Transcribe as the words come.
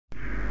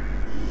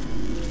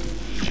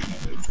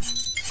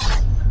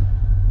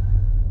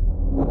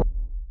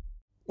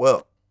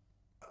Well,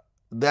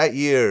 that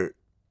year,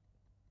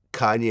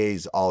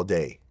 Kanye's All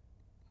Day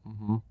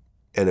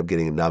ended up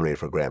getting nominated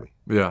for a Grammy.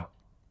 Yeah.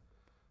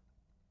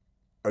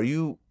 Are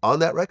you on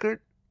that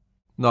record?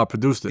 No, I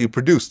produced it. You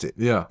produced it.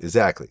 Yeah.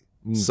 Exactly.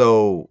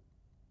 So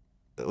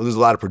there's a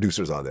lot of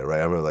producers on there,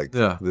 right? I remember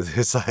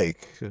it's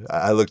like,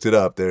 I looked it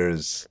up.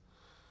 There's...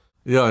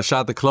 Yeah, I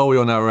shot to Khloe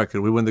on that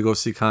record. We went to go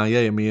see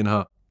Kanye, me and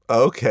her.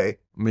 Okay.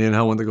 Me and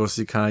her went to go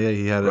see Kanye.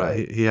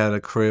 He had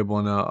a crib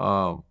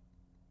on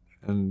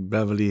in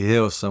Beverly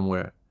Hills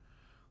somewhere.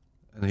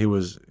 And he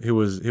was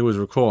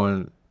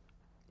recording.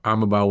 I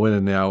remember I went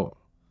in there,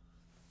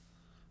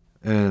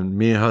 and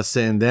me and her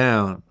sitting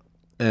down,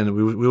 and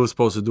we were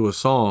supposed to do a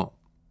song,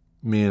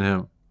 me and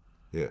him.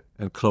 Yeah.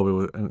 And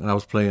and I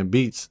was playing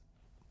beats.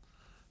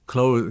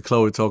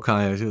 Khloe told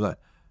Kanye, she was like,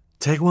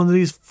 take one of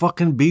these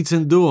fucking beats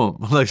and do them.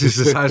 Like, this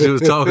is how she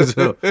was talking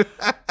to him.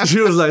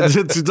 She was like,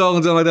 she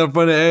talking to him like that in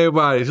front of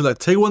everybody. She was like,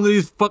 take one of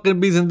these fucking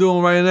beats and do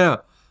them right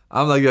now.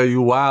 I'm like, yo,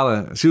 you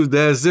wildin'. She was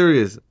dead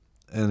serious.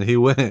 And he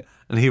went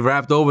and he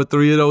rapped over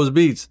 3 of those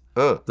beats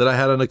that I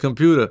had on the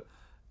computer.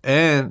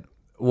 And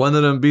one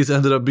of them beats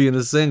ended up being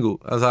a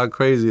single. That's how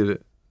crazy it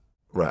is.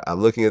 Right.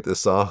 I'm looking at this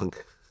song.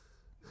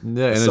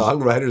 Yeah. And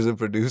songwriters and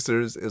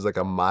producers is like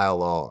a mile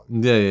long.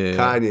 Yeah.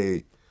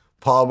 Kanye,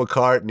 Paul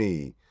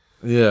McCartney.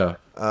 Yeah.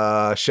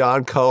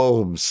 Sean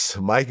Combs,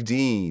 Mike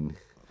Dean.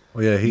 Oh,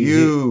 yeah. He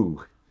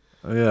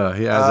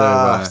has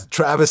everybody.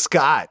 Travis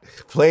Scott,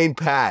 Plain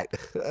Pat.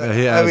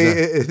 He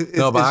has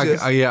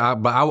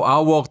I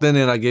walked in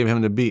and I gave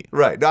him the beat.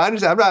 Right. No, I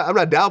understand. I'm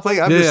not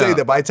downplaying. I'm just saying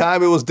that by the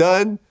time it was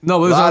done,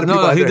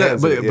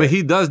 but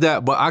he does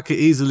that. But I could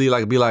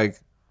easily be like,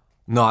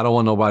 no, I don't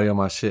want nobody on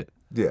my shit.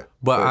 Yeah.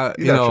 But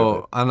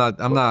I'm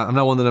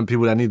not one of them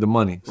people that need the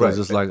money. So it's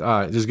just like, all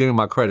right, just give me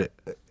my credit.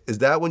 Is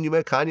that when you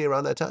met Kanye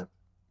around that time?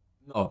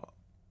 No,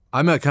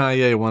 I met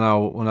Kanye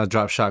when I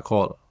dropped Shot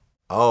Caller.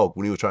 Oh,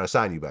 when he was trying to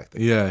sign you back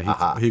then.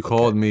 Yeah, he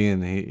called me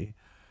and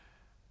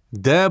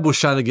Deb was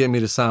trying to get me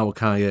to sign with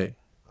Kanye.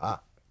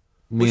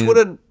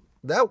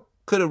 That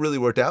could have really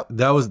worked out.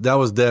 That was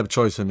Deb's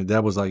choice for me.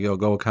 Deb was like, yo,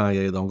 go with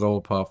Kanye, don't go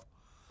with Puff.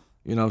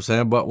 You know what I'm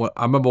saying? But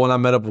I remember when I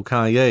met up with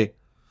Kanye,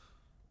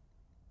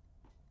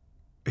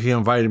 he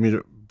invited me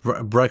to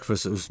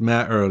breakfast. It was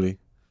mad early.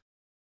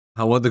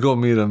 I went to go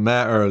meet him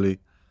mad early.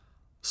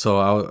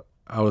 So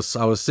I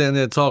was sitting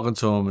there talking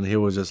to him, and he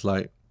was just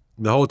like,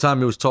 the whole time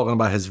he was talking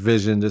about his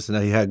vision, this and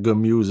that. He had good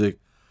music,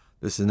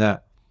 this and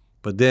that.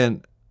 But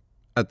then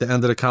at the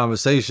end of the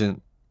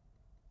conversation,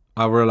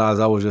 I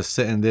realized I was just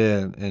sitting there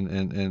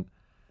and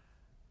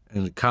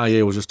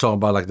Kanye was just talking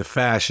about like the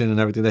fashion and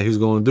everything that he was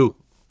going to do.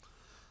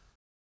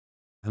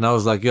 And I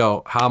was like,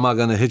 yo, how am I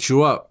going to hit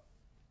you up?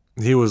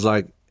 He was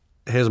like,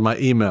 here's my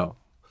email.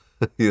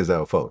 He doesn't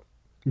have a phone.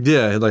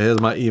 Yeah, like, here's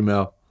my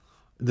email.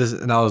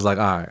 And I was like,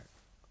 all right.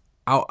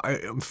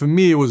 For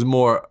me, it was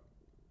more,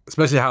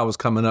 especially how it was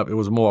coming up, it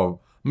was more,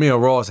 me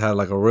and Ross had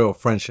like a real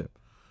friendship.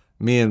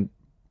 Me and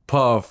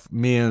Puff,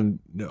 me and,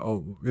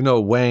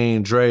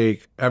 Wayne,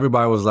 Drake,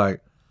 everybody was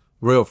like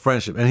real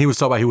friendship. And he was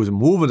talking about he was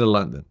moving to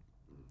London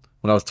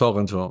when I was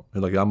talking to him.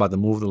 He's like, I'm about to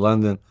move to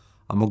London.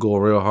 I'm going to go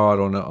real hard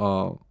on the,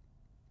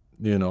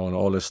 on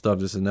all this stuff,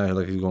 this and that. He's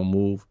like, he's going to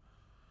move.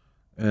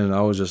 And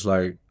I was just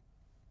like,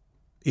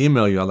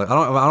 email you. I'm like, I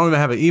don't even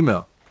have an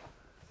email.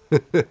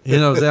 You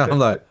know what I'm saying? I'm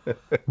like,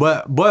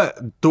 but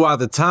throughout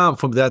the time,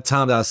 from that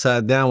time that I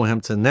sat down with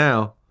him to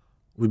now,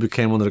 we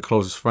became one of the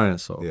closest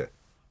friends. So yeah,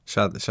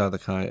 shout out to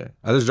Kanye.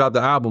 I just dropped the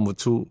album with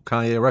 2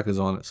 Kanye records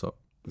on it. So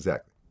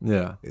exactly.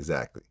 Yeah.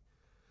 Exactly.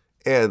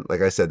 And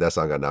like I said, that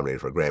song got nominated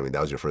for a Grammy.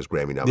 That was your first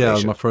Grammy nomination. Yeah, it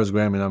was my first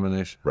Grammy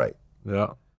nomination. Right. Yeah.